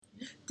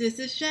This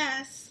is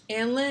Jess.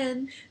 And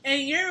Lynn.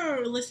 And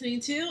you're listening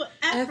to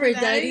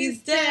Aphrodite's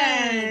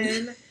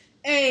Den.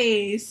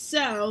 Hey,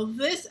 so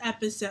this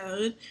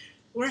episode,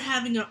 we're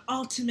having an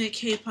ultimate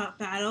K-pop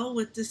battle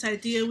with this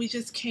idea we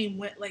just came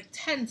with like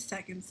 10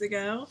 seconds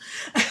ago.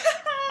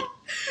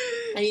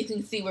 And you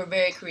can see we're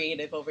very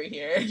creative over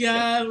here.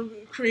 Yeah,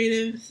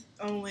 creatives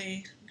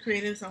only.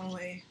 Creatives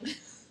only.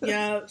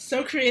 Yeah,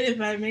 so creative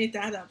I made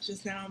that up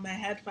just now in my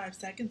head 5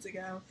 seconds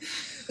ago.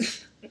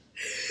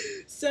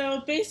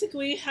 So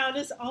basically how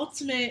this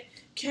ultimate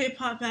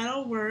K-pop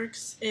battle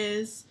works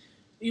is,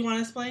 you want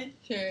to explain?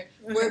 Sure. Okay.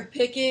 We're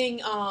picking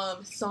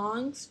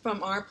songs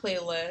from our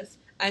playlist.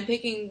 I'm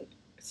picking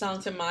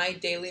songs from my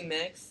daily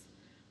mix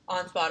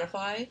on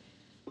Spotify.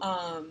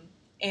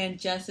 And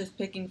Jess is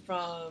picking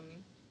from...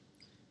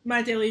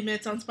 My daily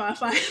mix on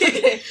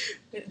Spotify.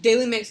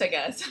 Daily mix, I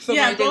guess.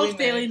 Yeah, both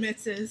daily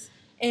mixes.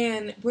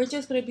 And we're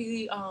just going to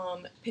be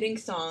pitting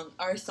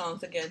our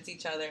songs against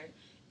each other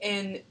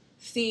and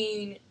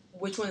seeing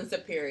which one is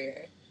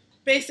superior.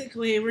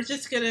 Basically, we're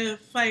just going to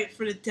fight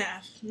for the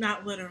death.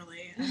 Not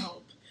literally, I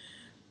hope.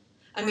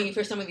 I mean,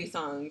 for some of these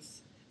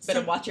songs,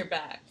 better watch your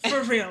back.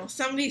 For real.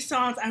 Some of these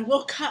songs I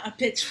will cut a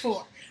bitch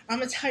for. I'm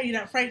going to tell you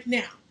that right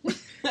now.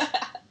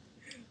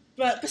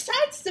 But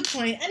besides the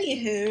point,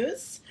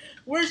 anywho's,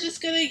 we're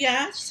just going to,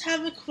 just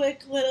have a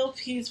quick little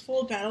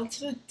peaceful battle to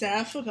the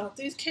death about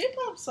these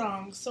K-pop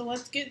songs. So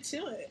let's get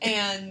to it.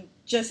 And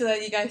just so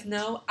that you guys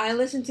know, I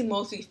listen to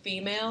mostly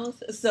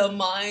females, so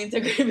mines are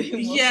going to be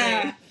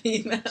mostly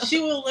females. She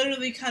will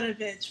literally cut a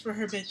bitch for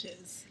her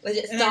bitches.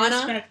 Legit. And Sana, I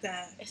respect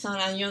that.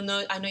 Sana, I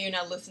know you're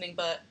not listening,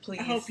 but please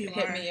I hope you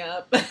hit are. me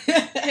up.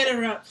 Hit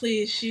her up,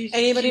 please.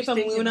 Anybody from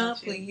Luna,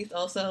 please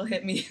also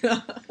hit me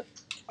up.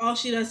 All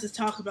she does is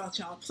talk about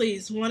y'all.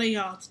 Please, one of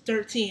y'all,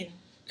 13.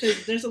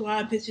 Because there's a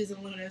lot of bitches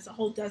in Luna. There's a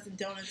whole dozen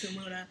donuts in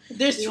Luna.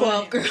 There's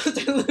 12 girls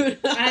in Luna.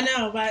 I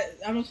know, but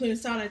I'm including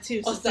Sana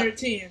too, so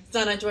 13.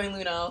 Sana, join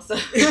Luna also.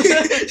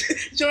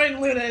 Join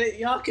Luna.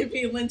 Y'all could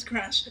be Lynn's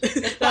Crush.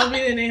 That'll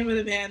be the name of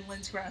the band,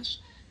 Lynn's Crush.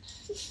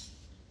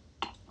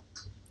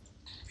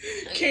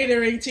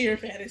 Catering to your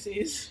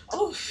fantasies.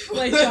 Oh,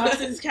 like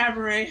Jostens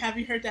Cabaret. Have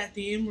you heard that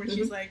theme where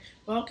she's like,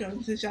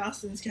 "Welcome to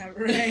Jostens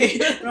Cabaret,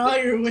 and all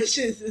your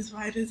wishes is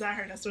my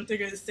desire." That's what they're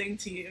gonna sing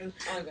to you.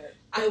 Oh, good.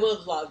 I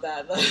would love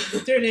that though.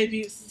 Their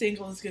debut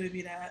single is gonna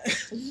be that.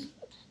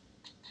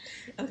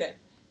 Okay,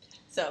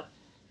 so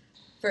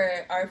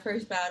for our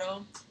first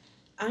battle,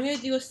 I'm gonna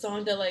do a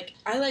song that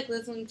I like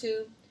listening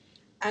to.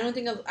 I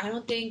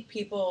don't think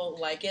people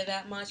like it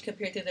that much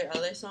compared to their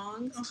other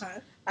songs. Okay.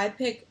 I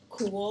picked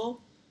 "Cool"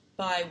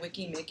 by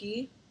Wiki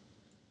Mickey.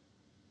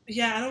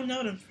 Yeah, I don't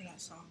know them for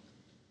that song.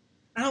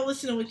 I don't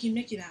listen to Wiki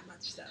Mickey that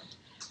much, though.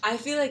 I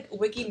feel like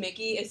Wiki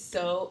Mickey is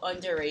so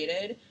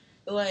underrated.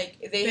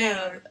 They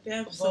have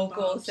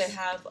vocals, they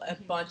have a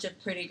bunch of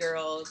pretty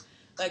girls.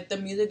 The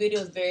music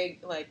video is very,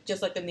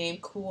 just like the name,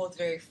 cool, it's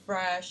very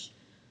fresh.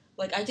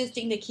 I just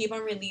think they keep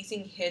on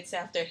releasing hits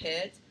after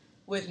hits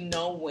with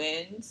no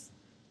wins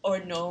or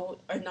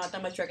not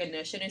that much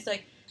recognition. It's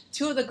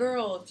two of the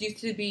girls used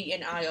to be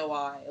in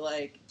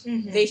IOI.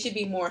 They should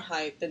be more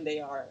hyped than they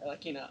are.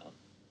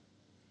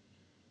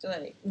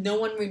 No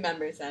one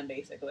remembers them,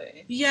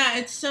 basically. Yeah,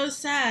 it's so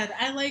sad.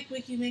 I like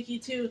Wiki Mickey,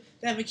 too.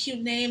 They have a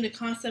cute name. The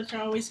concepts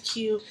are always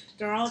cute.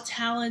 They're all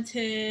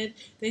talented.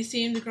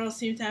 The girls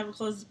seem to have a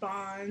close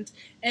bond.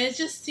 And it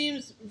just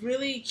seems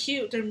really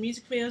cute. Their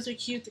music videos are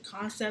cute. The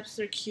concepts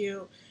are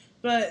cute.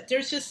 But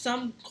there's just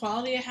some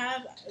quality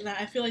that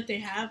I feel like they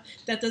have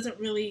that doesn't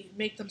really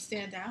make them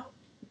stand out.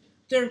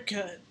 They're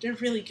good. They're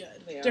really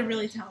good. They're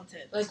really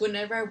talented.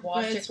 Whenever I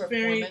watch their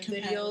performance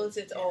videos,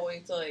 it's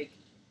always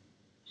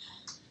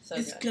so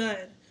it's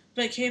good.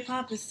 But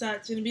K-pop is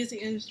and the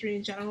music industry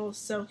in general is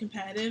so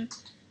competitive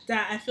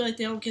that I feel like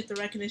they don't get the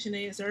recognition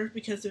they deserve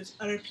because there's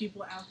other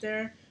people out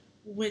there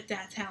with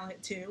that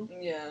talent too.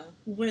 Yeah.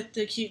 With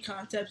the cute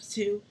concepts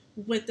too.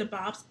 With the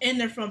bops. And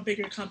they're from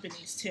bigger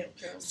companies too.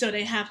 True. So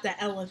they have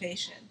that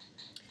elevation.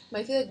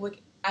 But I feel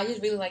like I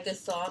just really like this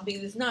song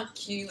because it's not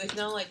cute. It's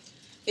not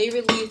they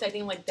released, I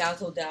think,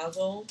 Dazzle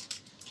Dazzle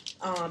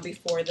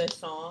before this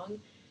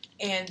song.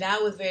 And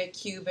that was very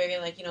cute, very,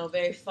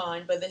 very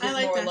fun. But this is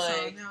more that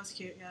song. That was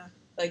cute, yeah.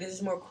 This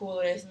is more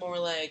cooler. It's more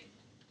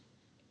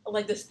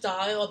the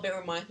style a bit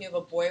reminds me of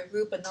a boy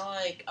group, but not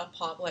a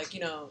pop,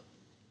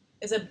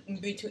 it's a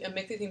mix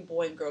between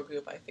boy and girl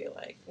group, I feel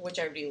which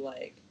I really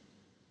like.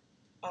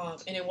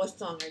 And then what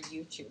song are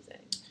you choosing?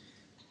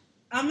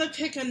 I'm going to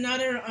pick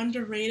another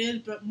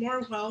underrated but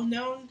more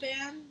well-known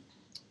band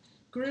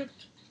group.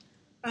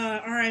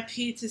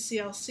 R.I.P. to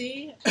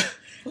CLC.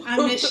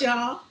 I miss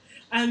y'all.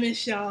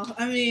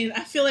 I mean,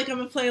 I feel like I'm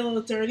going to play a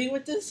little dirty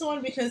with this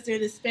one because they're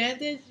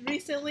disbanded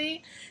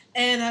recently.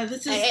 And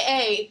this is...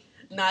 Hey,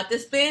 not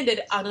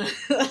disbanded. Not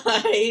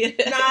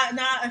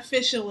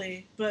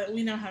officially, but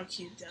we know how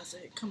Cube does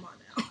it. Come on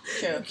now.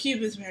 True.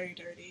 Cube is very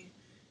dirty.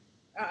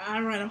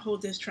 I write a whole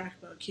diss track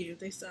about Cube.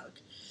 They suck.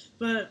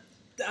 But,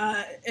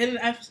 and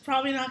it's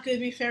probably not going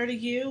to be fair to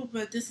you,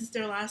 but this is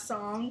their last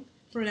song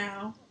for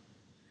now.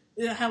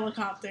 The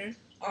Helicopter.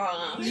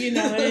 You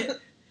know it.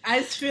 I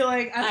just feel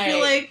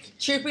like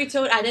truth be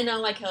told, I did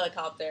not like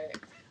Helicopter.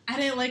 I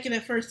didn't like it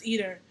at first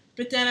either,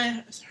 but then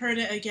I heard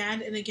it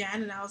again and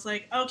again, and I was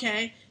like,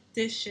 okay,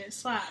 this shit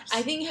slaps.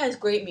 I think it has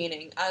great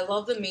meaning. I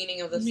love the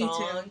meaning of the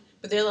song,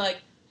 but they're like,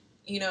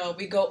 we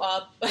go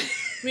up,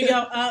 we go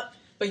up,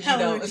 but you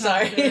don't.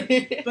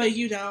 Sorry, but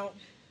you don't.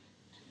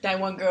 That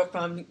one girl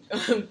from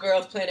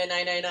Girls Planet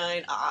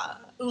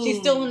 999. She's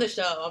still in the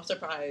show. I'm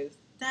surprised.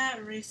 That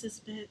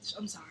racist bitch.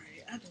 I'm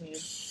sorry.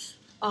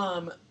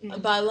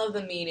 But I love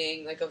the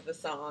meaning of the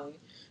song.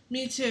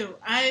 Me too.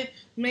 I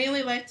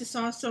mainly like the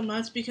song so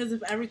much because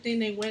of everything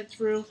they went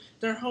through,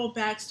 their whole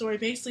backstory,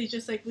 basically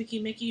just like Wiki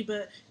Mickey,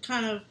 but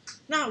kind of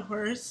not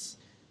worse.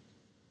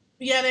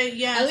 At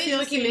least CLC,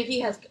 Wiki Mickey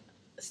has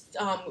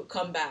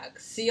come back.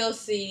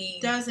 CLC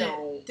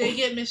doesn't. They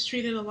get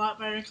mistreated a lot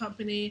by their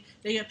company.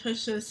 They get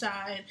pushed to the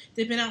side.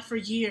 They've been out for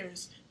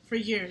years.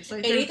 Like,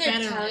 they're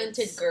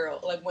talented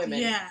women.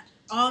 Yeah,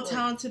 all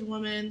talented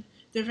women.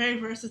 They're very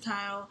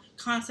versatile.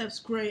 Concept's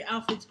great.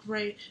 Outfit's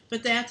great.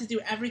 But they have to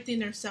do everything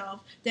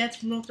themselves. They have to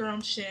promote their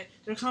own shit.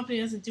 Their company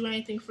doesn't do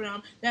anything for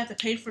them. They have to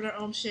pay for their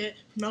own shit,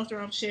 promote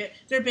their own shit.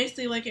 They're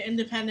basically like an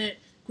independent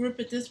group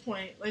at this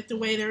point, like the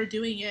way they're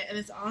doing it. And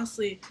it's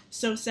honestly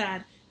so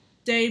sad.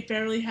 They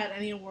barely had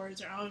any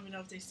awards, or I don't even know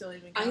if they still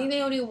even got. I think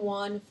they only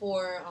won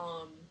for,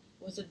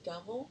 was it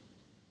Devil?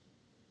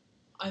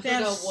 They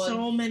have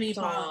so many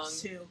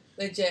bombs, too.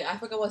 Legit. I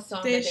forgot what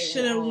song they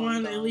should have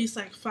won at least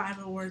 5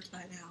 awards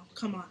by now.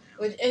 Come on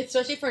now.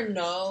 Especially for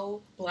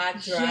No, Black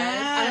Dress.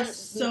 Yes,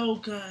 so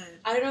good.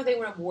 I don't know if they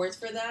won awards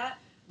for that,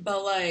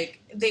 but,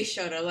 they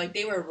should have.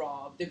 They were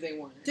robbed if they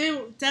weren't. They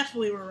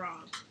definitely were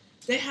robbed.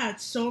 They had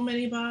so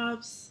many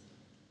bobs.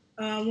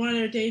 One of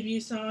their debut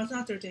songs,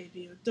 not their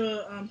debut,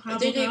 their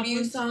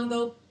debut song,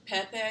 though,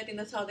 Pepe, I think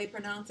that's how they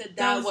pronounce it.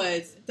 That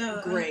was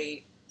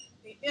great.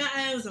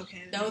 Yeah, it was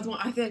okay. That was one.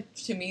 I think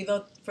to me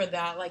though, for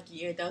that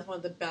year, that was one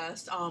of the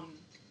best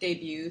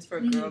debuts for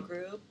a girl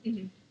group.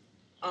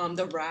 Mm-hmm.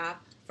 The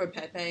rap for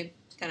Pepe,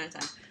 kind of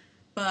time.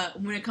 But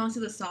when it comes to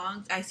the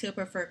songs, I still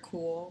prefer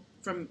 "Cool"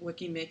 from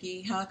Wiki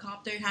Mickey.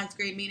 "Helicopter" has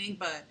great meaning,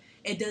 but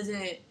it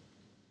doesn't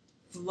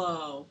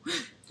flow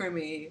for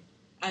me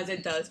as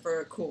it does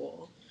for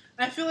 "Cool."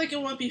 I feel like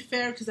it won't be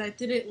fair because I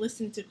didn't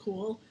listen to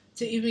 "Cool"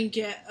 to even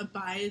get a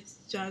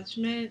biased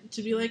judgment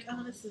to be like,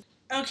 oh, this is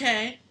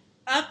okay.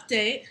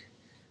 Update.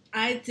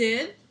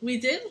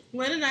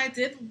 Lynn and I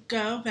did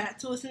go back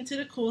to listen to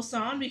the Cool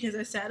song because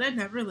I said I'd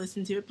never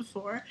listened to it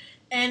before,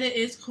 and it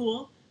is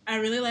cool. I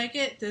really like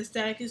it. The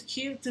aesthetic is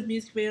cute. The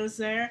music video's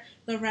there.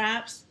 The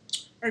raps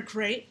are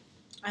great.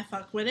 I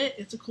fuck with it.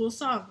 It's a cool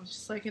song,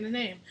 just like in the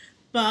name.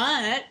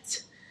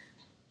 But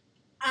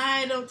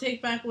I don't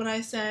take back what I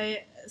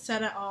said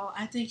at all.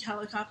 I think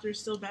Helicopter is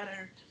still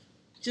better.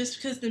 Just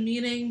because the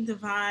meaning, the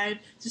vibe,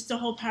 just the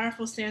whole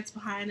powerful stance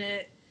behind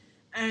it.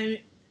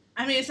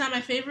 I mean, it's not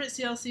my favorite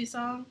CLC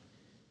song.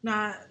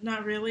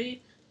 Not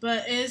really.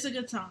 But it is a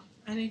good song.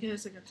 I think it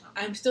is a good song.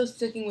 I'm still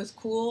sticking with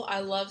Cool. I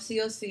love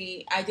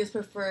CLC. I just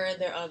prefer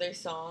their other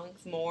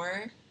songs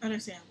more.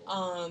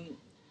 Understandable.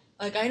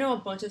 I know a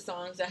bunch of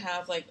songs that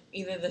have,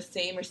 either the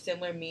same or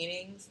similar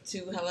meanings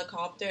to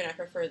Helicopter, and I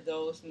prefer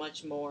those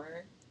much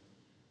more.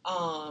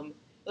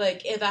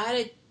 If I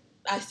had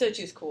I still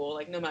choose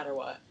Cool, no matter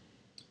what.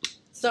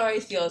 Sorry,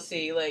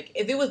 CLC.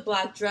 If it was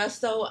Black Dress,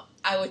 though,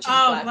 I would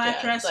choose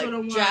Black Dress. Would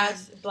have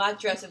won. Black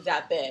Dress is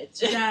that bitch.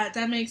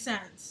 That makes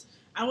sense.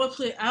 I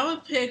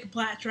would pick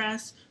Black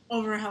Dress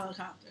over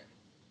Helicopter.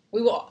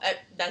 We will.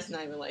 That's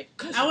not even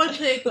I would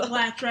pick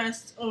Black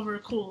Dress over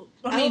Cool.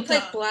 I would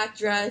pick Black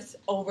Dress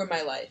over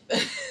My Life.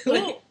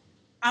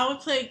 I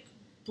would pick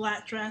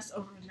Black Dress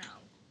over No.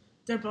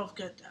 They're both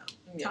good though.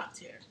 Yeah.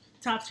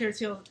 Top tier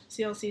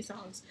CLC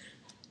songs.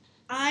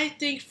 I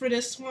think for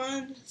this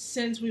one,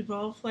 since we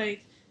both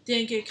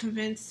didn't get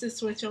convinced to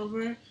switch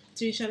over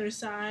to each other's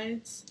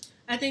sides,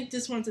 I think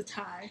this one's a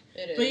tie.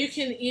 It is. But you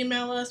can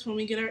email us when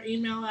we get our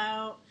email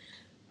out.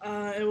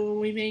 And when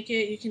we make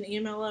it, you can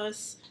email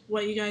us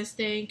what you guys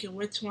think and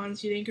which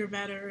ones you think are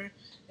better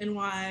and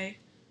why.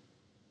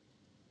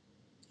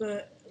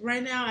 But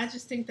right now, I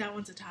just think that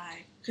one's a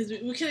tie. Because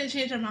we couldn't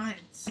change our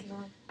minds.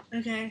 No.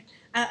 Okay?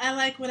 I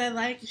like what I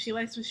like. She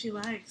likes what she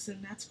likes.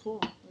 And that's cool.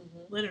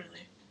 Mm-hmm.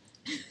 Literally.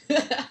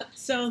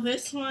 So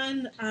this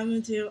one, I'm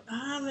going to do...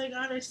 Oh, my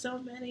God, there's so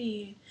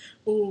many.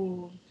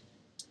 Ooh.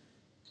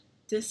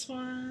 This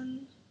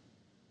one...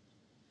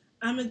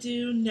 I'm going to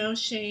do No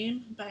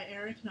Shame by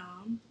Eric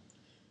Nam.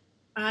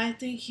 I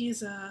think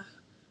he's a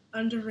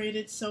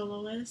underrated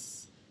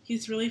soloist.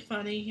 He's really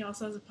funny. He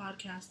also has a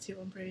podcast, too,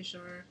 I'm pretty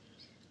sure.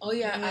 Oh,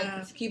 yeah. I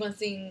just keep on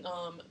seeing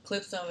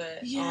clips of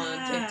it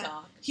on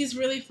TikTok. He's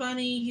really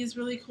funny. He's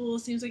really cool.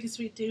 Seems like a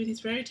sweet dude.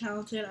 He's very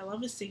talented. I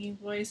love his singing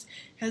voice.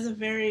 Has a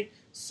very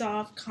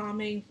soft,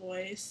 calming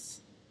voice.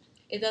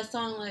 Is that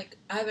song,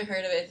 I haven't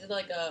heard of it. Is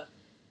it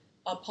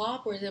a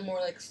pop, or is it more,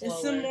 slower?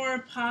 It's a more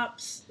pop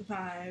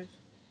vibe.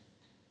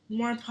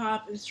 More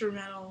pop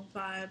instrumental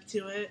vibe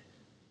to it.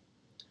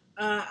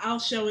 I'll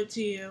show it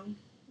to you.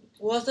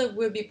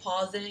 We'll be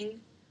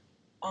pausing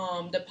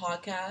the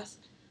podcast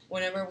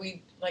whenever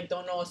we like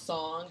don't know a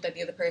song that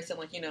the other person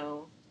like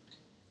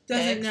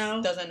doesn't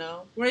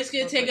know. We're just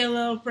gonna take a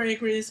little break.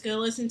 We're just gonna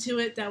listen to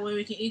it. That way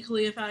we can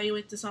equally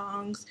evaluate the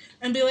songs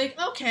and be like,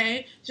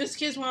 okay, just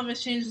in case one of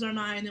us changes our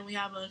mind, and we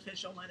have an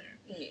official winner.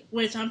 Mm-hmm.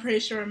 Which I'm pretty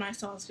sure my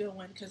song's gonna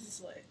win because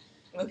it's lit.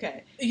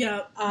 Okay.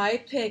 Yeah.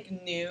 I pick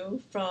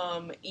New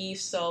from Eve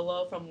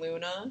Solo from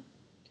Luna.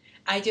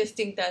 I just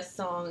think that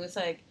song is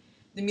like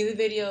the music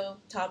video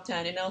top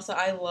 10, and also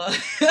I love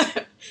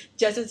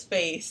Jess's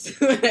face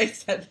when I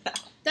said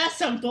that. That's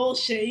some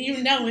bullshit.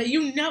 You know it.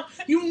 You know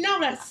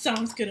that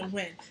song's gonna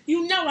win.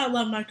 You know I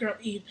love my girl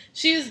Eve.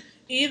 Eve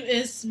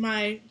is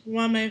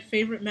one of my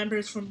favorite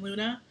members from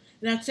Luna.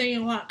 And that's saying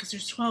a lot because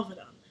there's 12 of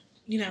them.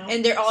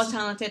 And they're all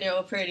talented. They're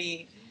all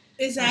pretty.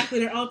 Exactly.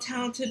 They're all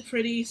talented,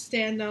 pretty,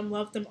 stand them,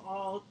 love them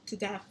all to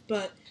death.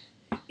 But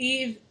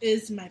Eve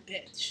is my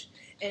bitch.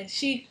 And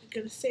she's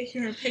gonna sit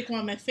here and pick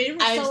one of my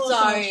favorite solo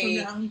songs from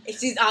them.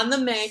 She's on the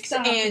mix,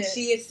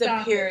 she is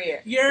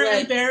superior. You're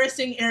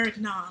embarrassing Eric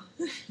Nam.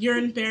 You're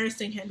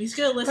embarrassing him. He's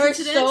gonna listen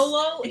to this. Her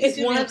solo is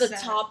one of the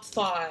top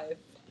 5.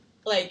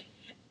 Like,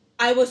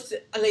 I was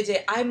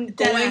legit. I'm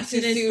going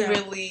to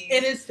release.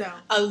 It is though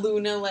a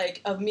Luna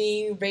of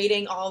me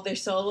rating all their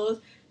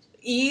solos.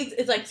 Eve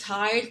is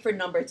tied for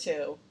number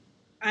 2.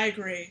 I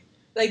agree.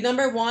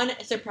 Number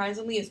 1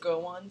 surprisingly is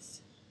Girl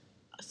One's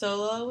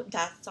solo.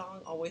 That song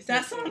always.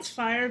 That song's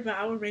fire, but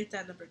I would rate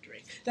that number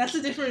 3. That's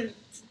a different.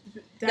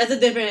 That's a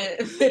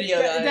different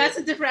video. That's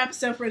a different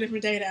episode for a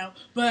different day now.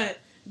 But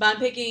I'm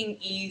picking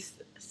Eve's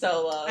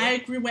solo. I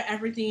agree with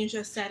everything you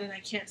just said, and I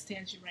can't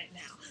stand you right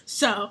now.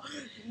 So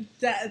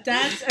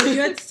that's a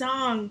good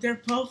song.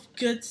 They're both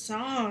good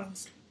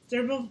songs.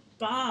 They're both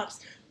bops.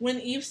 When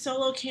Eve's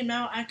solo came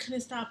out, I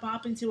couldn't stop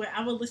bopping to it.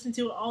 I would listen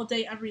to it all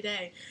day, every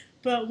day.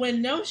 But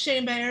when No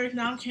Shame by Eric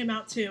Nam came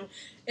out too,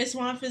 it's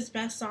one of his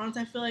best songs,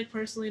 I feel like,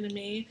 personally to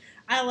me.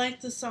 I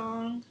like the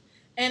song,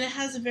 and it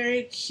has a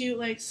very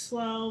cute,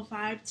 slow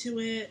vibe to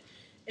it.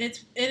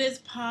 It is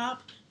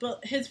pop,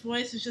 but his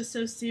voice is just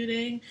so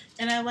soothing,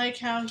 and I like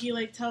how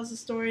he, tells the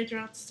story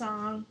throughout the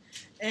song,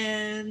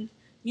 and,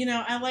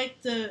 I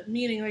like the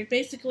meaning.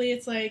 Basically,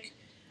 it's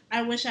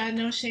I wish I had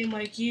no shame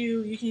like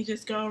you. You can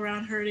just go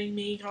around hurting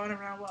me, going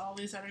around with all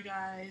these other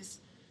guys.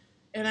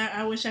 And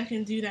I wish I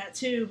can do that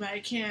too, but I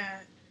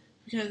can't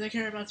because I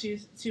care about you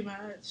too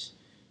much.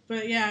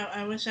 But yeah,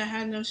 I wish I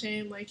had no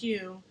shame like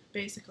you,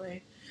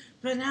 basically.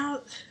 But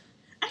now,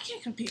 I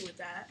can't compete with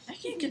that. I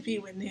can't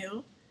compete with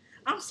New.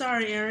 I'm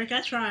sorry, Eric.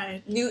 I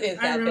tried. New is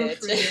that bitch.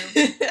 For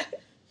you.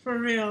 For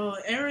real.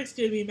 Eric's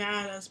going to be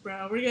mad at us,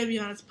 bro. We're going to be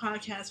on his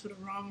podcast for the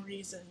wrong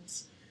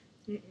reasons.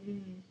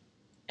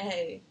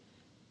 Hey,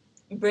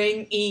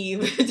 bring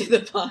Eve to the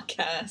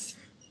podcast.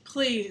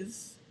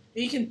 Please.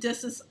 You can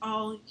diss us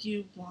all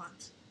you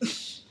want.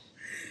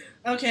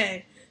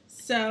 Okay,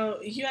 so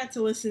you have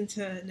to listen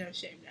to No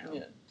Shame now.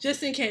 Yeah.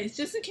 Just in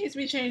case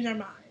we change our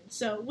mind.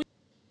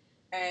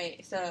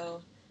 Alright,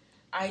 so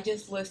I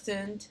just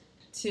listened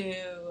to,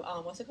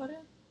 what's it called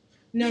again?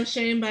 No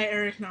Shame by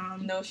Eric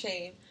Nam. No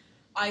Shame.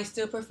 I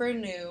still prefer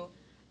New.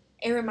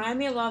 It reminded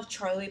me a lot of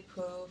Charlie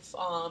Puth,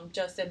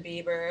 Justin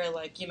Bieber,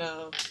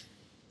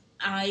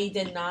 I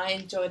did not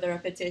enjoy the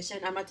repetition.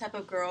 I'm a type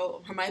of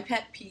girl, my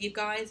pet peeve,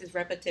 guys, is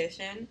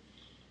repetition.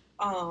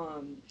 I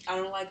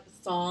don't like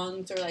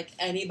songs or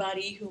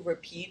anybody who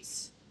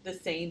repeats the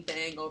same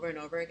thing over and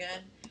over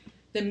again.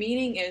 The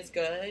meaning is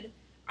good.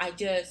 I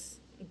just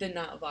did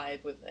not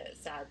vibe with it,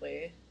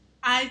 sadly.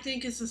 I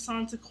think it's a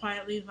song to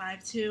quietly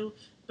vibe to,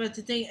 but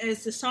the thing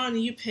is, the song that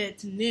you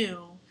picked,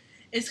 New,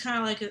 it's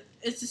kind of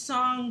it's a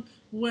song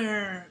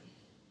where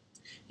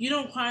you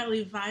don't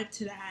quietly vibe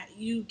to that.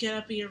 You get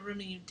up in your room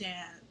and you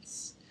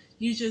dance.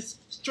 You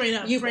just straight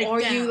up break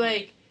down.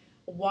 You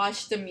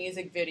watch the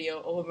music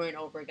video over and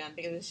over again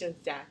because it's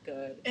just that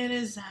good. It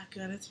is that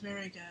good. It's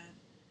very good.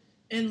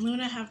 And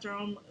Luna have their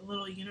own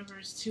little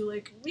universe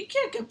too. We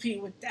can't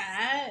compete with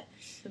that.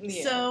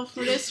 Yeah. So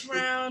for this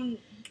round,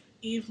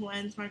 Eve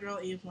wins. My girl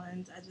Eve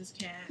wins. I just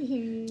can't.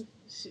 Mm-hmm.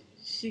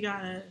 She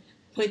gotta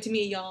point to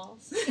me, y'all.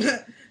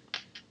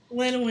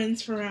 Lynn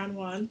wins for round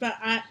 1, but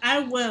I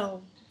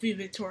will be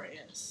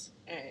victorious.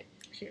 Alright.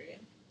 Period.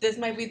 This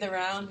might be the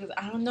round because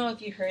I don't know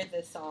if you heard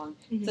this song.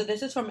 Mm-hmm. So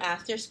this is from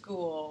After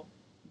School.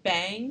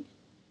 Bang.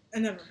 I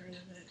never heard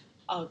of it.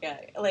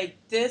 Okay.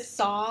 This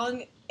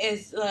song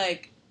is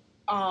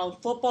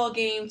football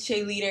game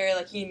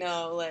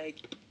cheerleader,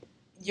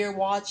 you're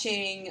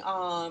watching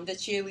the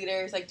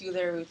cheerleaders do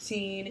their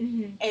routine.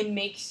 Mm-hmm. It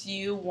makes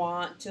you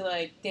want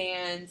to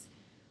dance.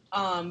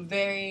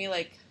 Very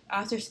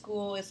After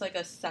School is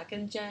a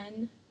second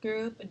gen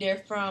group.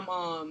 They're from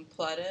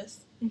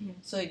Pledis. Mm-hmm.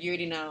 So you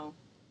already know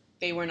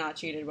they were not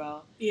treated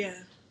well. Yeah.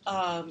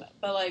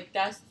 But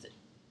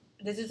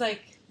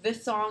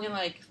this song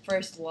and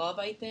First Love,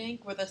 I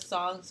think, were the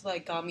songs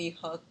got me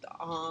hooked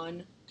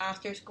on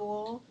After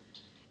School.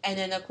 And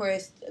then of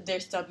course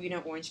there's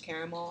Subunit Orange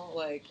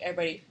Caramel.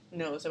 Everybody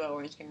knows about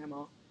Orange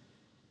Caramel.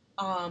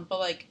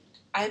 But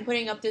I'm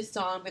putting up this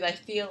song because I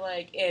feel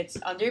it's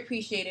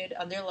underappreciated,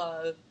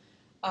 underloved.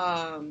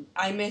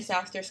 I miss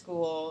After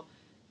School.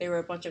 They were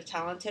a bunch of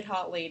talented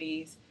hot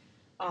ladies.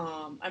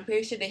 I'm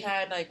pretty sure they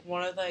had like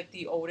one of like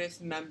the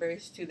oldest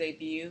members to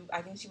debut.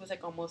 I think she was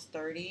like almost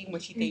 30 when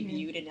she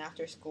debuted in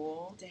After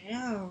School.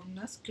 Damn,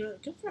 that's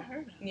good. Good for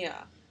her.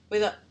 Yeah.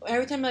 With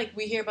every time like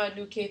we hear about a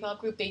new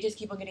K-pop group, they just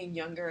keep on getting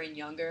younger and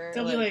younger.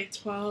 They'll be like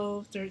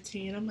 12,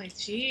 13. I'm like,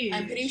 geez.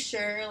 I'm pretty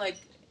sure like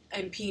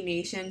MP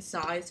Nation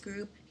size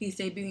group, he's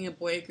debuting a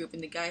boy group,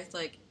 and the guy's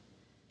like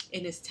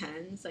in his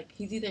 10s. Like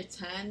he's either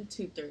 10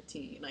 to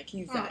 13. Like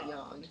he's that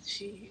young.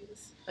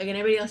 Jeez. Like and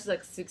everybody else is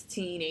like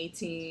 16,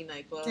 18.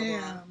 Like blah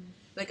blah.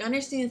 Like I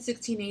understand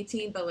 16,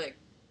 18, but like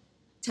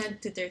 10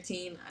 to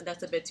 13,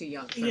 that's a bit too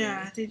young for me.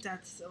 I think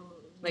that's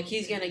like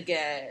he's gonna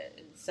get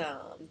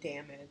some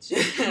damage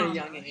at a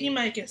young age. He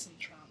might get some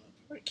trauma.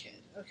 Poor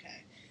kid.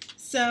 Okay.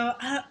 So,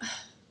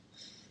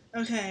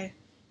 okay.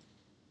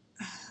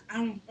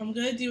 I'm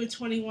gonna do a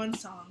 21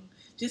 song.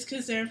 Just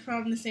because they're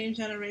from the same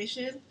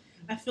generation,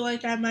 I feel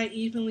like that might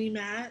evenly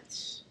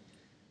match.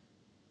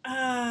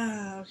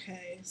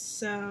 Okay.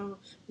 So,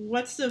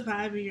 what's the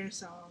vibe of your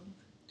song?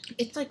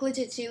 It's like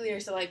legit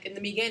cheerleader. So, like, in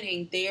the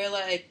beginning, they're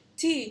like,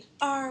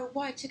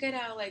 T-R-Y, check it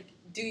out. Like,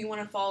 do you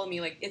want to follow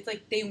me? Like, it's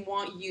like they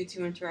want you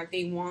to interact.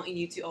 They want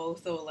you to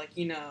also, like,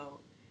 you know,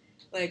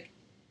 like,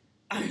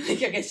 I'm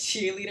like, I guess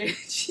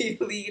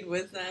cheerlead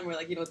with them or,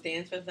 like, you know,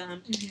 dance with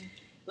them. Mm-hmm.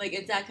 Like,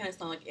 it's that kind of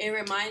song. Like, it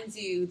reminds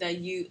you that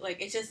you,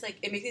 like, it's just, like,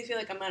 it makes me feel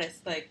like I'm not,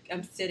 like,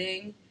 I'm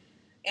sitting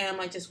and I'm,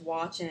 like, just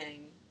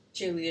watching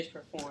cheerleaders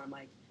perform.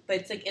 Like, but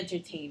it's, like,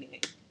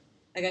 entertaining.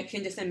 Like, I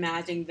can just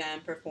imagine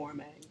them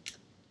performing.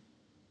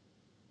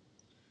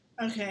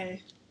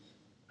 Okay.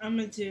 I'm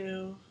gonna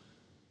do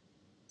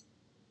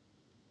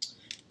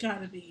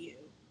Gotta Be You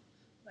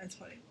by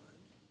 21.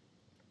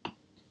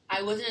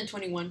 I wasn't a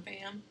 21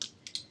 fan.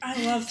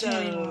 I love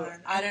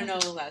 21. I don't know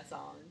that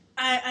song.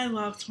 I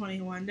love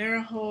 21. They're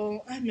a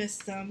whole... I miss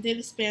them. They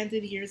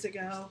disbanded years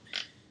ago.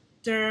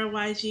 They're a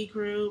YG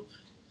group.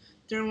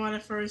 They're the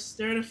first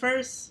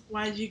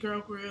YG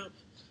girl group.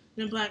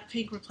 Then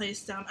Blackpink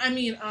replaced them.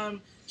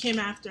 Came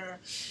after.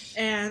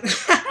 And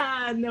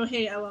no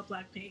hate, I love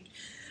Blackpink.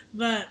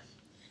 But...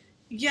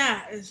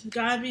 yeah, it's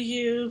Gotta Be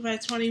You by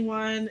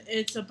 21.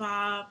 It's a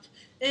bop.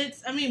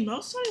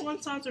 Most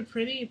 21 songs are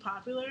pretty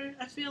popular,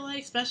 I feel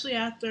like, especially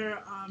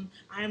after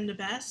I Am the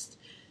Best.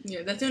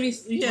 Yeah, that's the only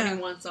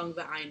 21 songs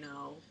that I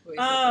know. Basically.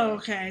 Oh,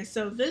 okay.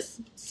 So this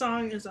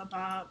song is a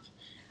bop.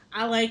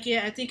 I like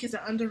it. I think it's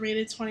an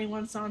underrated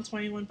 21 song,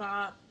 21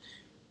 bop.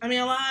 A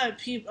lot of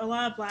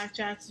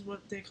blackjacks is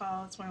what they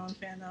call 21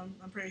 fandom,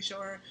 I'm pretty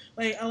sure.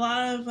 Like, a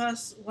lot of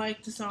us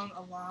like the song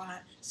a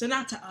lot. So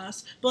not to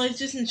us, but like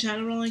just in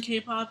general in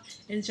K-pop,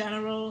 in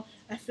general,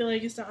 I feel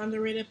like it's an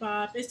underrated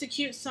bop. It's a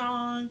cute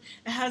song.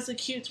 It has a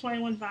cute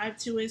 21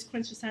 vibe to it. It's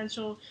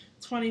quintessential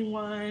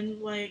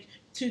 21, like,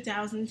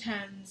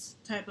 2010s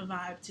type of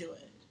vibe to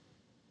it.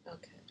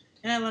 Okay.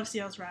 And I love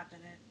CL's rap in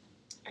it.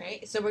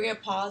 Alright, so we're going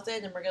to pause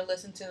it and we're going to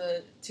listen to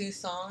the two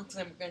songs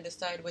and we're going to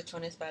decide which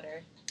one is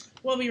better.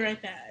 We'll be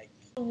right back.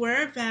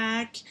 We're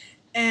back,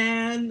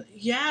 and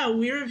yeah,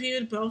 we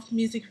reviewed both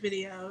music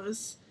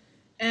videos.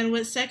 And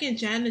with Second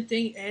Gen, the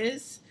thing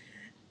is,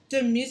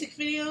 the music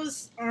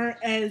videos aren't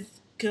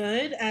as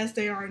good as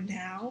they are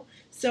now.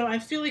 So I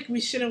feel like we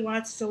should have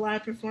watched the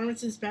live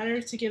performances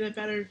better to get a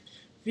better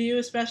view,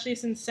 especially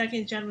since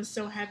Second Gen was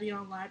so heavy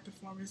on live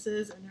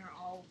performances, and they're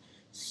all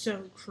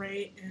so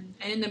great. And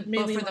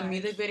for the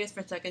music videos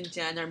for Second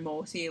Gen are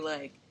mostly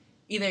like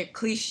either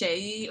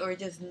cliche or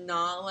just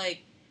not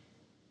like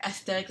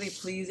aesthetically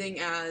pleasing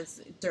as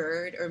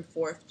third or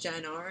fourth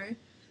gen are.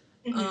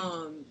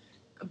 Mm-hmm.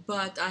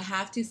 But I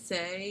have to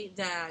say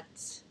that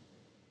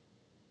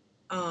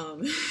I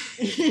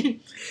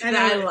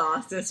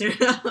lost this right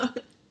now.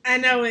 I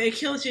know it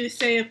kills you to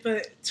say it,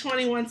 but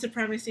 21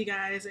 Supremacy,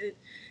 guys,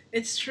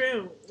 it's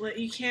true. Like,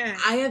 you can't.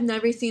 I have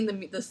never seen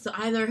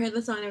I never heard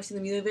the song, never seen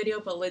the music video,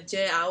 but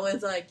legit, I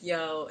was like,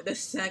 yo, the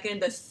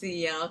second the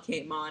CL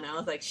came on, I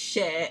was like,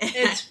 shit.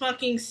 It's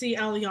fucking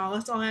CL, y'all.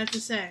 That's all I have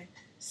to say.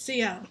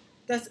 CL.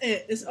 That's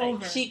it. It's like,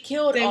 over. She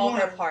killed all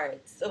her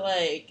parts.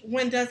 Like,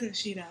 when doesn't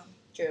she though?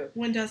 True.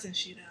 When doesn't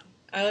she though?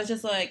 I was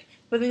just like,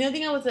 but the other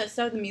thing I was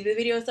upset with the music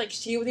video is like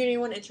she wasn't the only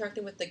one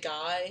interacting with the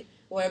guy,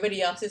 where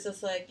everybody else is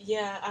just like,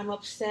 yeah, I'm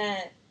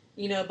upset,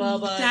 you know, blah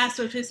blah. That's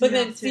what pissed me off. But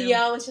then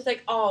CL was just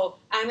like, oh,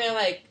 I'm gonna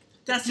like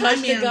touch the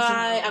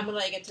guy. I'm gonna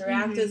like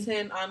interact with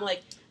him. I'm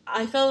like,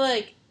 I felt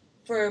like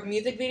for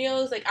music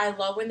videos, like I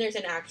love when there's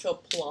an actual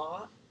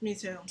plot. Me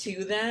too.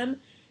 To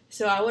them.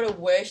 So I would have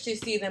wished to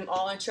see them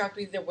all interact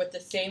either with the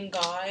same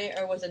guy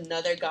or with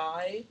another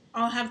guy.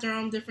 All have their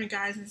own different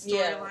guys and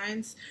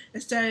storylines. Yeah.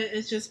 Instead,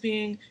 it's just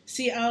being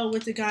CL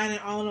with the guy and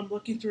all of them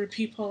looking through a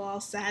peephole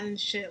all sad and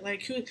shit.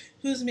 Like,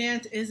 whose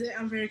man is it?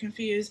 I'm very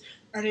confused.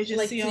 Are they just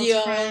like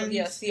CL's friends?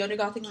 Yeah, CL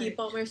got to keep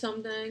up or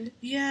something.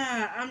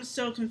 Yeah, I'm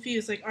so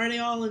confused. Like, are they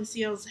all in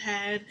CL's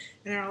head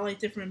and are all like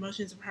different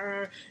emotions of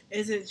her?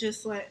 Is it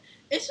just like...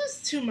 It's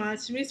just too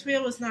much. Music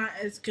video was not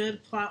as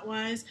good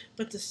plot-wise,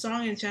 but the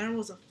song in general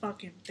was a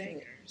fucking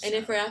banger. So. And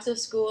then for after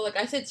school, like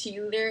I said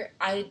cheerleader,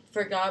 I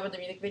forgot about the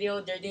music video.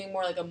 They're doing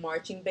more like a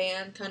marching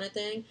band kind of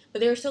thing.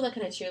 But they were still like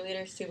kind of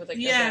cheerleaders too with like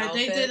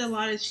they did a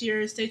lot of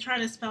cheers. They tried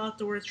to spell out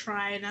the word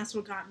try, and that's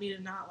what got me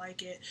to not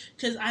like it.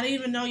 Because I didn't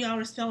even know y'all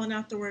were spelling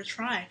out the word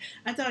try.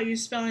 I thought you were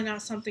spelling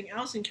out something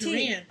else in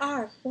Korean.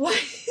 T-R. What?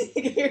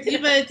 Yeah,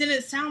 but it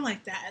didn't sound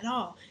like that at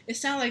all. It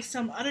sounded like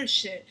some other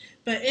shit.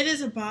 But it is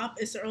a bop.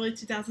 It's the early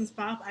 2000s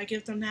bop. I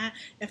give them that.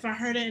 If I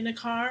heard it in the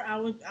car, I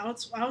would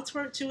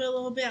twerk to it a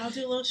little bit. I'll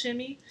do a little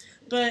shimmy.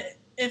 But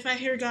if I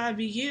hear Gotta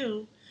Be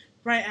You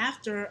right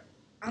after,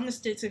 I'm going to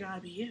stick to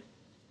Gotta Be You.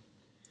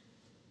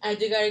 I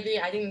do gotta agree.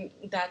 I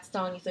think that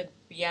song needs to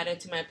be added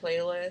to my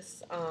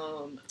playlist.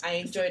 I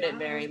enjoyed it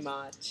very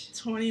much.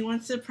 21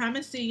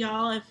 Supremacy,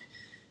 y'all. If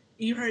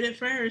you heard it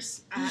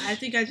first, I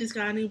think I just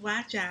got a new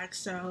blackjack,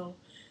 so...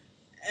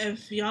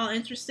 If y'all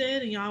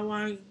interested and y'all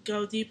want to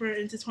go deeper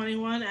into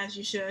 21, as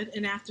you should,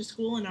 in after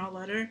school and all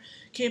other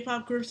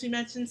K-pop groups we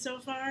mentioned so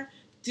far,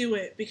 do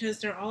it because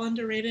they're all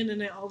underrated and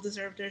they all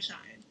deserve their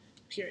shine.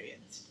 Period.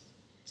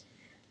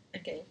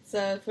 Okay,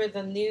 so for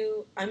the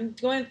new, I'm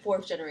going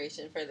 4th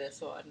generation for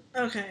this one.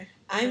 Okay.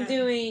 I'm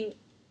doing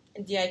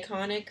the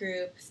iconic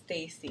group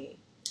STAYC.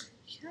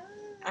 Yeah.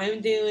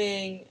 I'm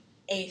doing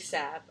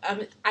ASAP.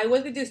 I was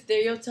gonna do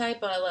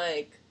Stereotype, but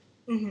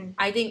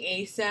I think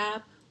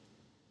ASAP.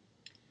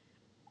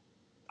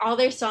 All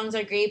their songs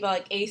are great, but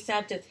like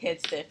ASAP just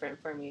hits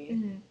different for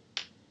me.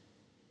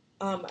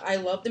 I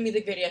love the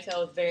music video. I thought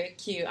it was very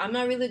cute. I'm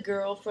not really a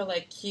girl for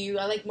like cute.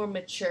 I like more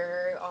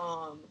mature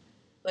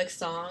like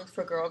songs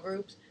for girl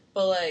groups.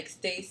 But like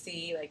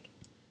STAYC, like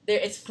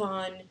it's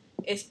fun,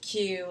 it's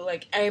cute.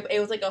 Like it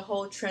was like a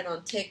whole trend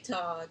on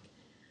TikTok.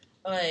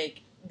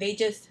 Like they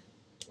just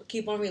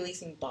keep on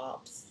releasing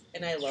bops,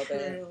 and I love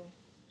it.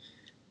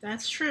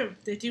 That's true.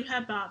 They do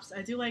have bops.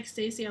 I do like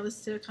STAYC. I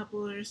listened to a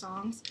couple of their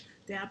songs.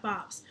 They have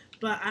bops,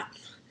 but I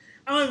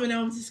don't even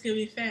know if this is gonna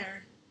be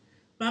fair.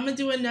 But I'm gonna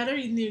do another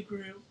new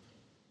group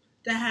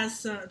that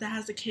has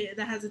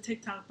a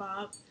TikTok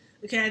bop.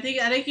 Okay, I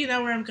think you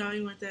know where I'm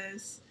going with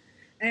this.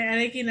 I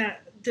think you know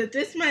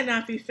this might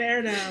not be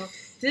fair though.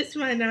 This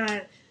might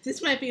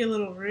be a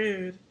little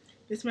rude.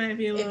 This might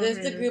be a little. Is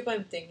this the group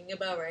I'm thinking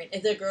about? Right?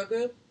 Is it a girl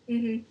group?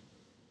 Mm-hmm.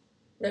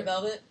 Red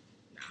Velvet.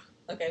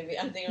 No. Okay,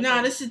 I'm thinking.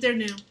 No, this is they're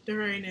new. They're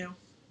very new.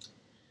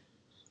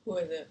 Who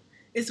is it?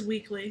 It's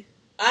Weekly.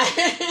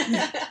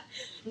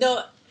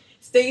 No,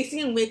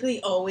 STAYC and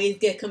Weekly always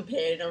get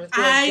compared.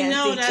 I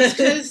know, that's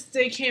because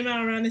they came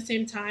out around the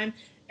same time,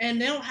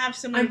 and they don't have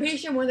some... I'm pretty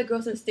sure one of the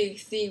girls in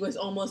STAYC was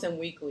almost in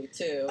Weekly,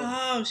 too.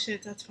 Oh,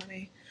 shit, that's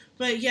funny.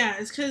 But yeah,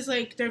 it's because,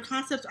 like, their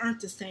concepts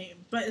aren't the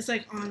same, but it's,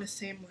 like, on the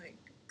same, like,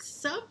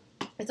 sub...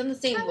 It's on the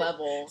same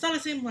level. It's on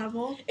the same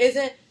level. Is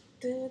it...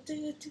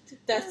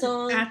 that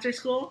song? After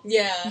School?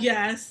 Yeah.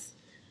 Yes.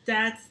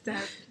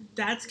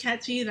 That's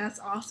catchy. That's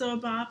also a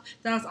bop.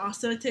 That was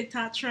also a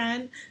TikTok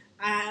trend.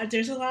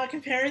 There's a lot of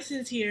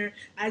comparisons here.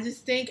 I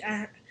just think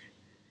I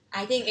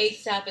think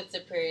ASAP is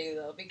superior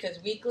though,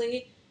 because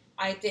Weekly,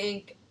 I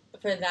think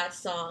for that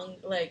song,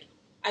 like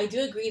I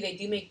do agree they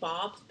do make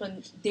bops,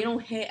 but they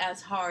don't hit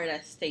as hard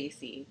as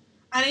STAYC.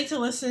 I need to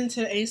listen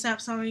to the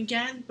ASAP song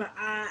again, but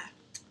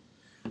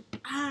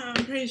I'm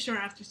pretty sure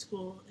After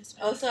School is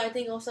better. Also, I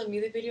think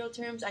music video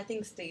terms, I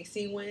think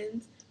STAYC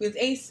wins. With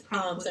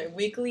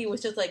Weekly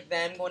was just like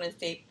them going on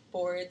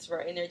skateboards,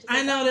 right? And they're just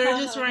I know, they're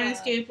just riding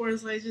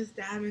skateboards, like just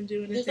dabbing,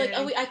 doing it. Like,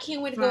 I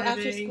can't wait to go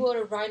after school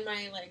to ride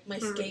my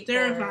skateboard.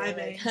 They're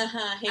vibing.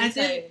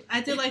 Like,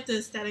 I did like the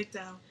aesthetic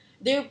though.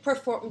 They're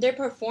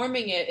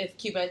performing it.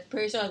 It's cute, but I'm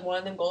pretty sure like one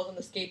of them goes on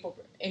the skateboard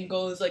and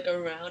goes like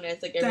around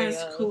as like everybody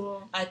else. That's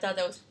cool. I thought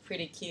that was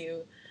pretty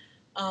cute.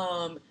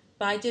 But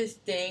I just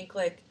think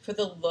like for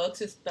the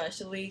looks,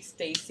 especially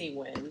STAYC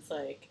wins.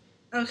 Like,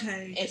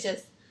 okay, it's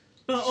just.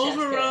 But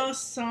overall,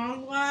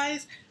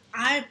 song-wise,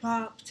 I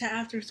bop to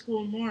After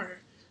School more.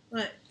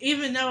 Like,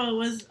 even though it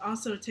was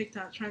also a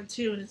TikTok trend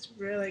too, and it's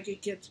really like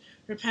it gets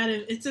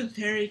repetitive. It's a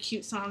very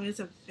cute song. It's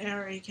a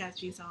very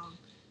catchy song.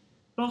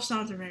 Both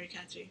songs are very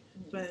catchy,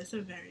 but it's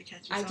a very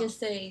catchy song. I just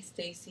say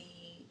STAYC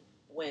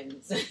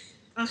wins.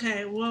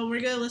 Okay, well,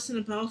 we're gonna listen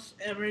to both,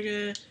 and we're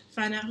gonna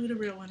find out who the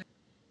real one is.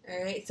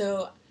 All right,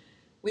 so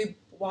we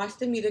watched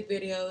the music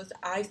videos.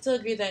 I still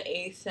agree that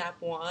ASAP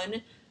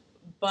won.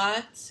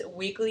 But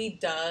Weekly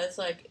does,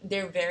 like,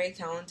 they're very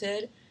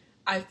talented.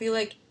 I feel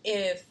like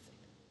if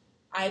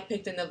I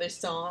picked another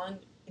song,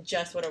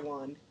 Just would have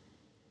won.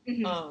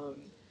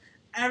 Mm-hmm.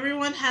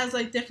 Everyone has,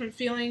 like, different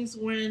feelings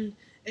when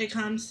it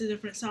comes to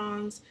different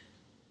songs.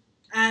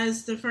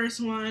 As the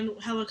first one,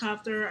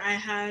 Helicopter, I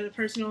had a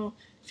personal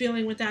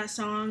feeling with that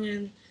song,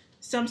 and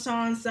some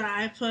songs that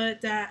I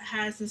put that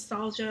has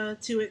nostalgia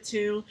to it,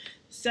 too.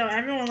 So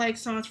everyone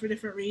likes songs for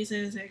different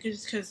reasons, and it could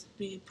just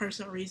be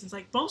personal reasons.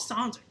 Like, both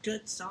songs are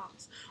good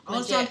songs. All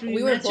the songs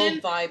we were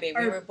both vibing.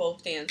 We were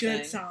both dancing.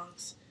 Good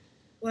songs.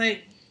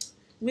 Like,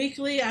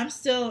 Weekly, I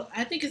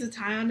think it's a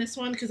tie on this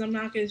one, because I'm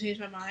not going to change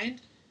my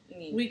mind.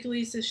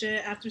 Weekly's the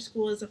shit. After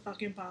School is a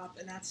fucking bop,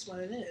 and that's what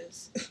it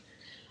is.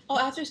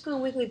 After School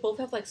and Weekly both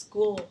have, like,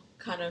 school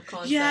kind of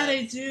concepts. Yeah,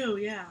 they do,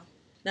 yeah.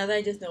 Now that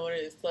I just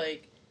noticed,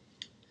 like,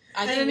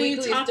 I think and then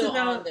Weekly you talked is still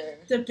about on there.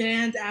 the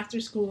band After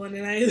School, and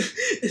then I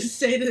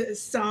say the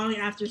song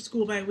After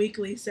School by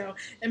Weekly, so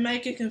it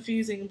might get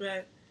confusing,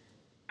 but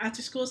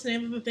After School is the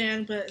name of a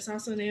band, but it's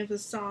also the name of a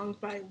song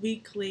by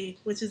Weekly,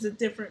 which is a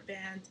different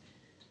band.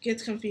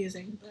 Gets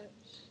confusing, but...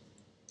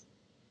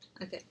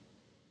 Okay.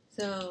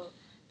 So,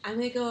 I'm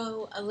going to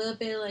go a little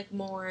bit, like,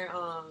 more,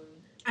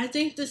 I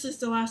think this is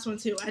the last one,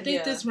 too. I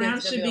think this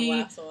round should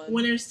be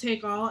winners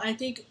take all. I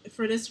think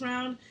for this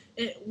round,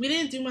 we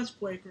didn't do much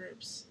boy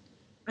groups.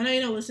 I know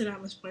you don't listen to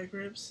that much boy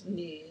groups.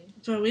 Yeah.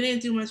 But we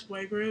didn't do much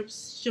boy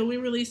groups. Should we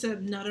release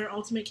another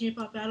Ultimate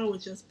K-pop battle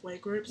with just boy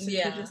groups?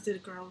 Yeah. We just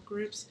did girl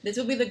groups. This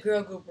will be the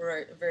girl group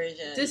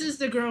version. This is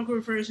the girl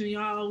group version,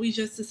 y'all. We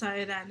just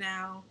decided that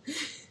now.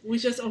 We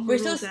just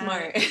overruled that. We're so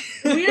smart.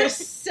 We are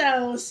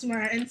so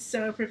smart and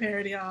so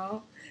prepared,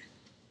 y'all.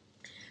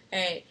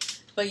 Alright.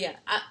 But yeah,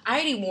 I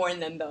already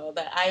warned them, though,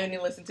 that I only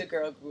listen to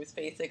girl groups,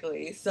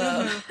 basically.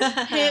 So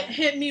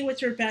hit me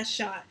with your best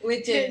shot.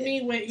 Hit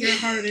me with your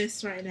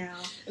hardest right now.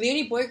 The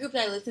only boy group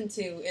that I listen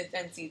to is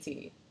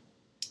NCT.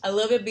 A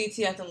little bit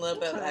BTS and a little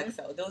bit of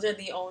EXO. Those are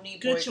the only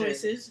boy groups.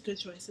 Good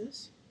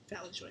choices.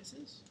 Valid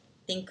choices.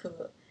 Thank you.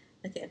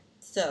 Okay,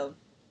 so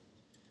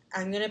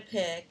I'm going to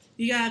pick...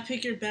 You got to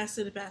pick your best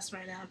of the best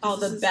right now. Oh,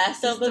 the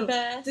best of the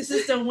best? This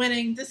is the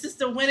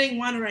winning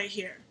one right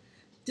here.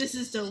 This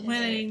is the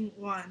winning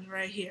one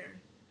right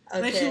here.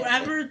 Okay. Like,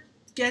 whoever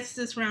gets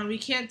this round, we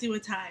can't do a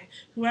tie.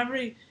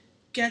 Whoever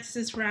gets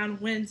this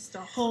round wins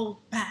the whole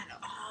battle.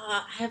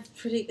 I have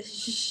pretty...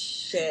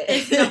 Shit.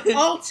 It's the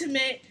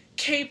ultimate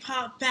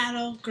K-pop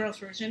battle girls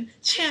version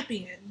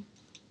champion.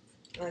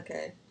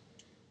 Okay.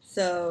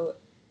 So...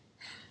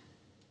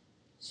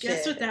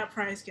 Guess what that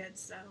prize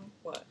gets, though?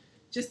 What?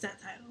 Just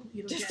that title.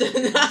 You don't get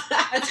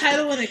a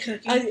title and a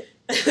cookie.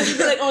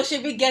 Like, oh,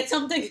 should we get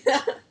something?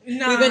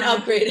 Nah. We've been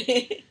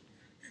upgrading.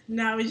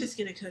 Nah, we just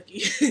get a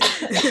cookie.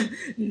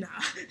 Nah.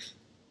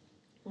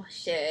 Oh,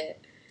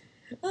 shit.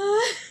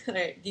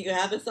 Alright, do you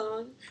have a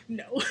song?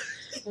 No.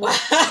 Wow.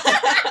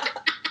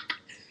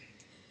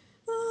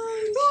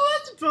 Well,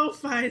 let's both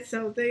find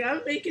something.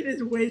 I'm making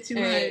this way too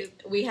hard.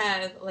 We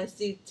have, let's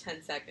do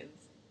 10 seconds.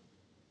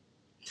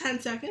 10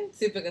 seconds?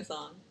 Super good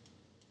song.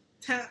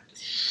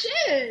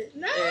 Shit!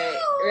 No! Alright,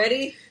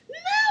 ready?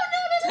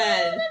 No!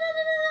 10,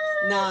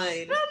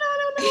 9, No!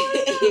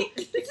 8,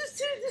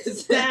 This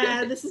is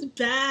bad. This is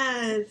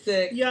bad.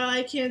 6, Y'all,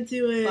 I can't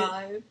do it.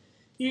 5.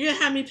 You're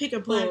gonna have me pick a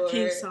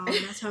Blackpink song.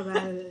 That's how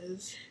bad it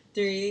is.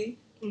 3.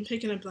 I'm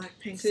picking a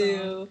Blackpink 2,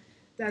 song.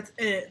 That's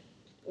it.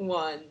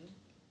 1.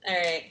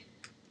 Alright.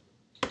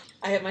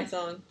 I have my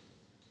song.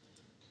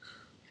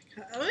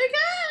 Oh my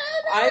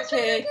god! I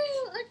picked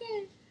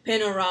Okay.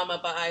 Panorama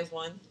by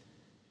IZ*ONE.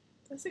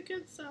 That's a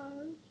good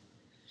song.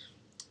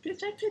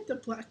 Bitch, I picked the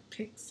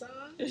Blackpink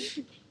song.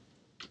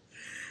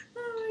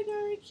 Oh my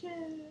god, I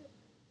can't.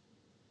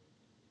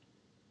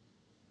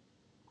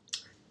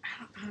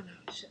 I don't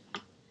know.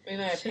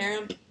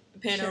 Shit.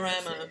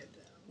 Panorama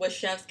was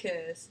Chef's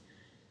Kiss.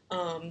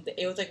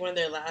 It was like one of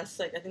their last,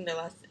 like, I think their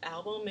last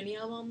album, mini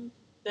album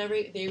that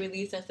they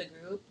released as a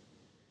group.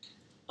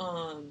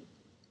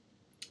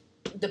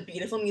 The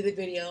beautiful music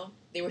video.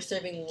 They were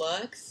serving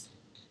Lux.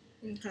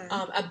 Okay.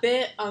 A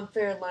bit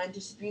unfair line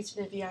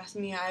distribution, if you ask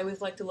me. I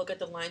always like to look at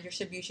the line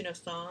distribution of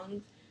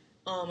songs.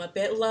 A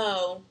bit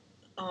low.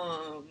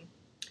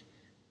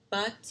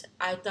 But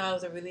I thought it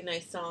was a really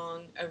nice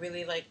song. A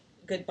really, like,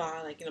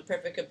 goodbye, like,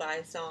 perfect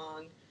goodbye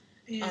song.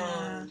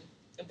 Yeah.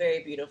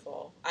 Very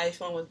beautiful.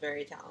 IZ*ONE was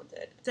very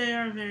talented. They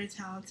are very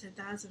talented.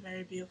 That is a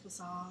very beautiful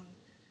song.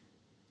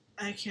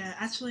 I can't.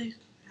 Actually,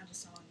 I have a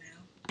song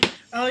now.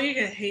 Oh, you're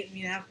gonna hate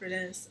me now for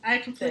this. I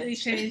completely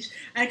changed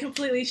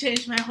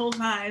my whole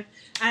vibe.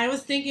 I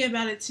was thinking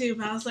about it too,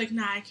 but I was like,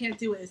 nah, I can't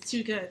do it. It's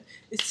too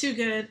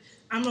good.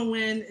 I'm gonna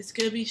win. It's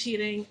gonna be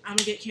cheating. I'm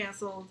gonna get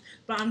canceled.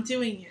 But I'm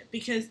doing it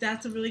because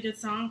that's a really good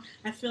song.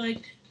 I feel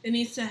like it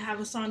needs to have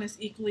a song that's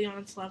equally on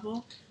its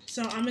level.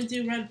 So I'm gonna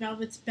do Red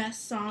Velvet's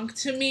best song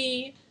to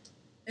me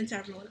and to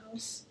everyone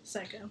else.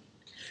 Psycho.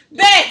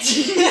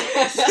 Bitch!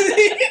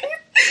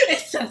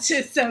 It's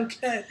so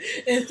good.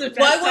 It's the best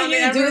Why song would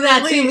you do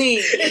that to me?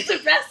 It's the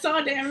best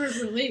song they ever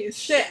released.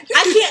 Shit,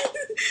 I can't.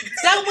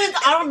 That wins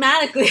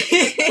automatically.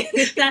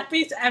 That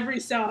beats every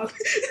song.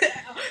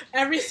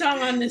 Every song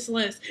on this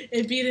list.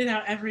 It beat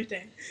out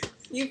everything.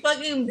 You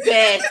fucking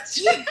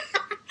bitch.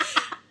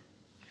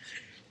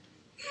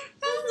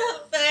 That's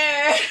not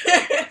fair.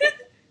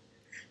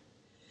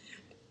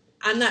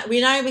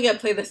 We're not even gonna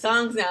play the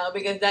songs now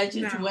because that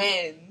just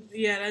wins.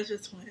 Yeah, that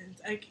just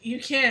wins. You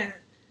can't.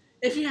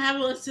 If you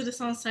haven't listened to the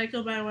song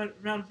 "Psycho" by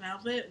Red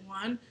Velvet,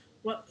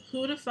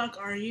 who the fuck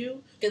are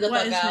you? Get the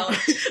fuck out.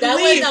 That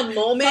was a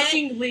moment.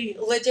 Fucking leave.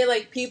 Legit,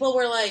 like, people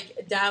were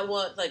like, that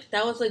was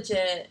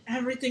legit.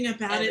 Everything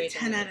about it,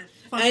 10 out of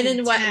fucking 10. And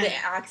then the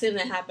accident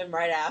that happened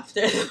right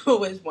after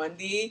was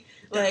Wendy.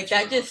 Like,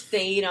 that just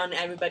stayed on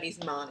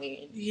everybody's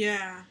mind.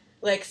 Yeah.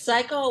 Like,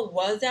 Psycho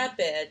was that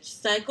bitch.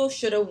 Psycho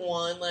should have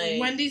won,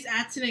 like... Wendy's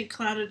accident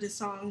clouded the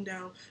song,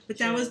 though. But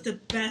that was the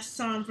best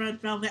song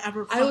Red Velvet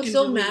ever fucking I was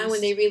so released. mad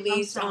when they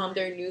released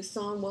their new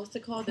song. What's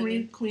it called?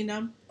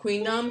 Queendom.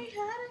 Queendom.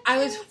 I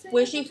was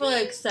wishing for,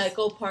 like,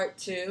 Psycho Part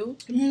 2.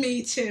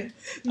 Me too.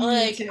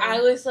 Me too.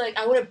 I was like,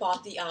 I would have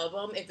bought the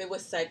album if it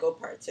was Psycho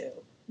Part 2.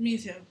 Me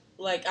too.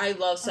 Like, I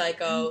love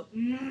Psycho.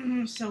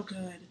 So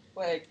good.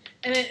 Like...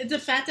 And the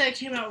fact that it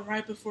came out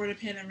right before the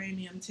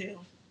Panoramium, too.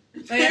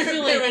 Like, I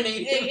feel like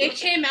it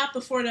came out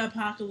before the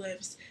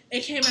apocalypse.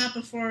 It came out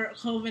before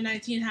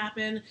COVID-19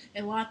 happened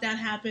and lockdown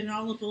happened and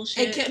all the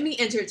bullshit. It kept me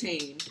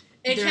entertained.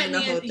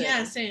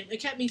 Same. It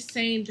kept me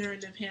sane during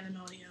the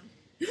Pandemonium.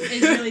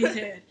 It really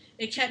did.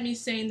 It kept me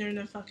sane during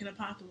the fucking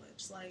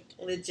apocalypse. Like,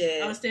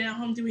 legit. I was staying at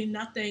home doing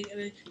nothing, and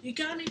then, you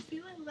got me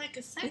feeling like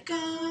a psycho.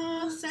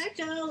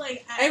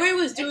 Like, everybody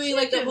was doing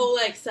like the whole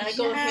like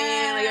psycho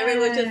thing. Like,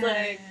 everybody was just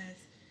like,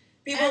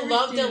 people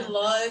loved the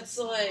looks.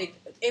 Like,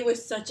 it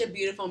was such a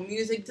beautiful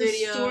music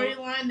video. The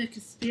storyline, the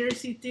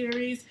conspiracy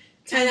theories.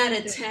 10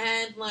 out of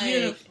 10. Like,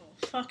 beautiful,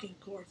 fucking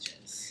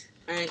gorgeous.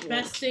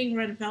 Best thing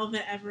Red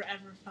Velvet ever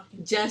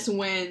fucking. Jess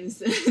wins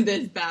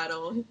this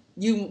battle.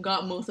 You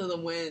got most of the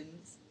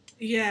wins.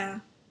 Yeah.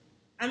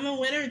 I'm a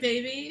winner,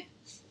 baby.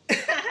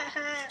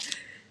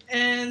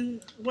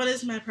 And what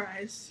is my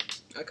prize?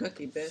 A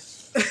cookie,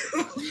 bitch.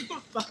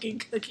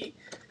 Fucking cookie.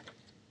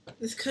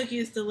 This cookie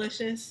is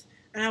delicious,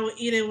 and I will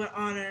eat it with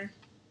honor.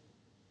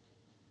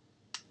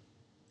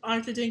 I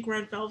like to thank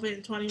Red Velvet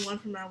and 21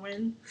 for my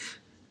win.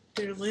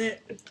 They're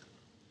lit.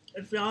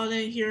 If y'all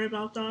didn't hear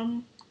about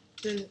them,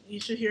 then you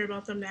should hear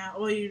about them now.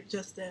 Well, you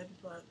just did,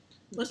 but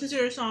listen to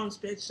their songs,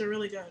 bitch. They're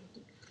really good.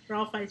 Or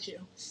I'll fight you.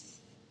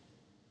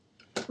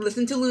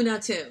 Listen to Luna,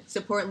 too.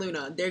 Support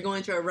Luna. They're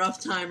going through a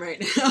rough time right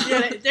now.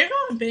 Yeah, they're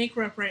going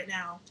bankrupt right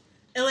now.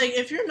 And, like,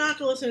 if you're not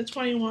going to listen to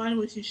 21,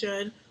 which you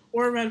should,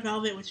 or Red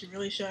Velvet, which you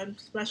really should,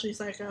 especially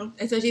Psycho.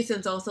 Especially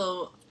since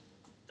also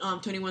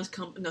 21's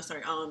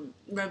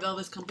Red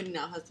Velvet's company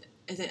now has...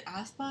 Is it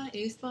aespa?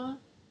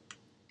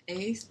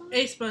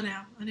 aespa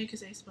now. I think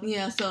it's aespa.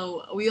 Yeah,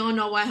 so we all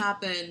know what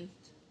happened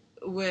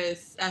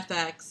with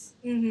FX.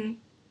 Mm-hmm.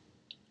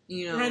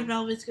 You know, Red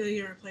Velvet's gonna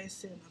get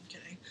replaced soon. I'm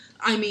kidding.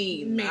 I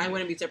mean, maybe. I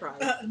wouldn't be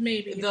surprised.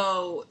 Maybe.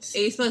 Though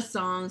aespa's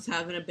songs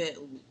haven't a bit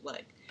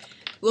like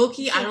low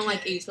key. I don't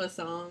like aespa's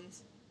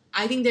songs.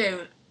 I think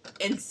they're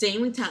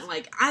insanely talented.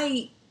 Like,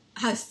 I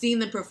have seen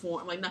them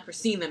perform. Like, not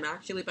seen them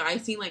actually, but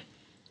I've seen like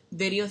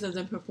videos of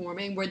them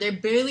performing where they're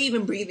barely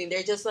even breathing.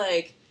 They're just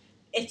like,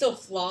 it's so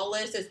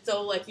flawless. It's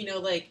so like, you know,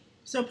 like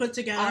so put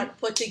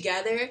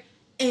together,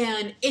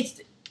 and it's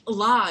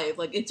live.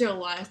 Like, it's their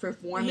live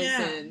performances.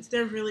 Yeah,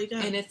 they're really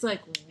good. And it's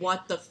like,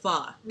 what the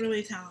fuck?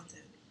 Really talented.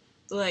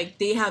 Like,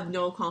 they have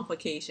no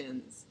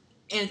complications.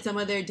 And some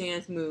of their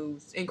dance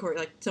moves, and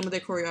like some of their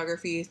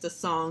choreographies, the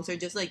songs are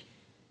just like,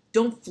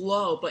 don't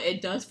flow, but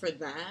it does for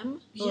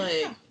them. Yeah, like,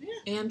 yeah.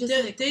 And I'm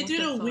just they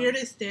do the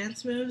weirdest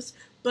dance moves,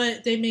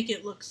 but they make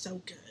it look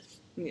so good.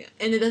 Yeah,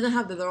 and it doesn't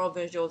have their own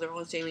visuals. They're all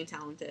insanely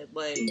talented.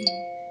 Like,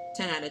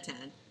 10 out of 10.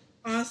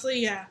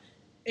 Honestly, yeah.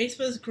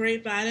 aespa's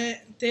great at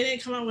it. They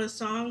didn't come out with a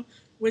song,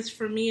 which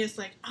for me is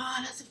like,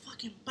 that's a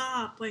fucking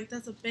bop. Like,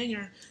 that's a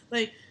banger.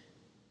 Like,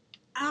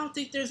 I don't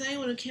think there's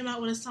anyone who came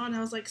out with a song that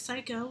was like,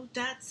 Psycho,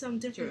 that's some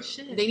different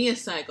shit. They need a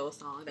Psycho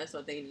song. That's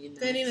what they need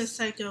next. They need a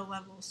Psycho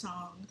level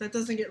song that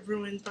doesn't get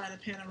ruined by the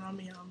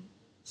Panoramium.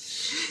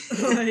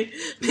 Like,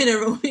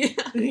 Panoramium.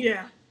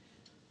 Yeah.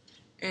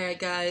 Alright,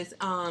 guys.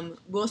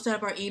 We'll set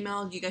up our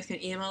email. You guys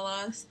can email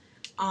us.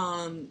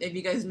 If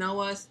you guys know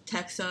us,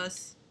 text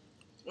us.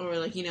 Or,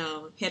 like, you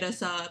know, hit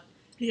us up.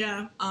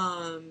 Yeah.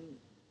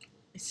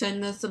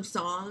 Send us some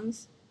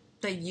songs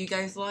that you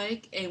guys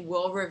like, and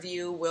we'll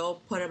review. We'll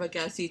put up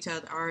against each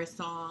other our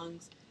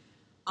songs.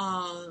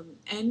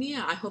 And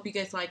yeah, I hope you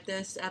guys like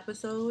this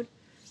episode.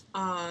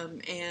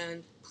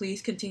 And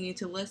please continue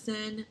to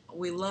listen.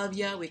 We love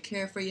ya. We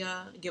care for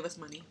ya. Give us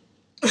money.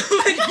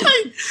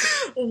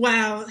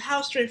 Wow,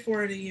 how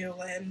straightforward are you,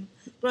 Lynn?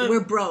 But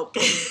we're broke.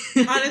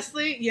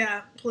 Honestly,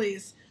 yeah,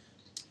 please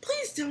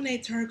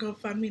donate to our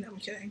GoFundMe. No, I'm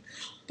kidding.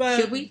 But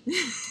should we?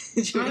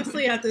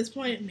 Honestly, at this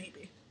point,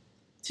 maybe.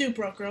 2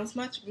 broke girls,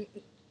 much.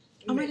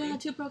 Oh my god,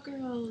 2 broke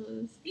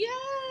girls. Yeah,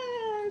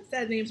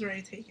 that name's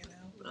already taken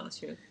out. Oh, that's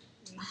true.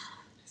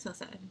 So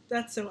sad.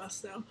 That's so us,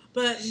 though.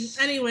 But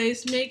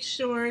anyways, make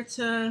sure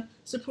to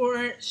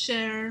support,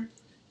 share,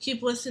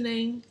 keep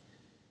listening,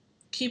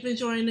 keep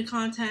enjoying the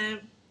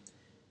content,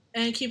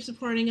 and keep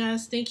supporting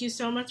us. Thank you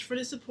so much for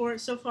the support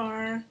so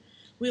far.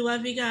 We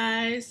love you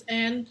guys,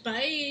 and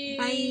bye.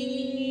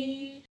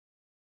 Bye.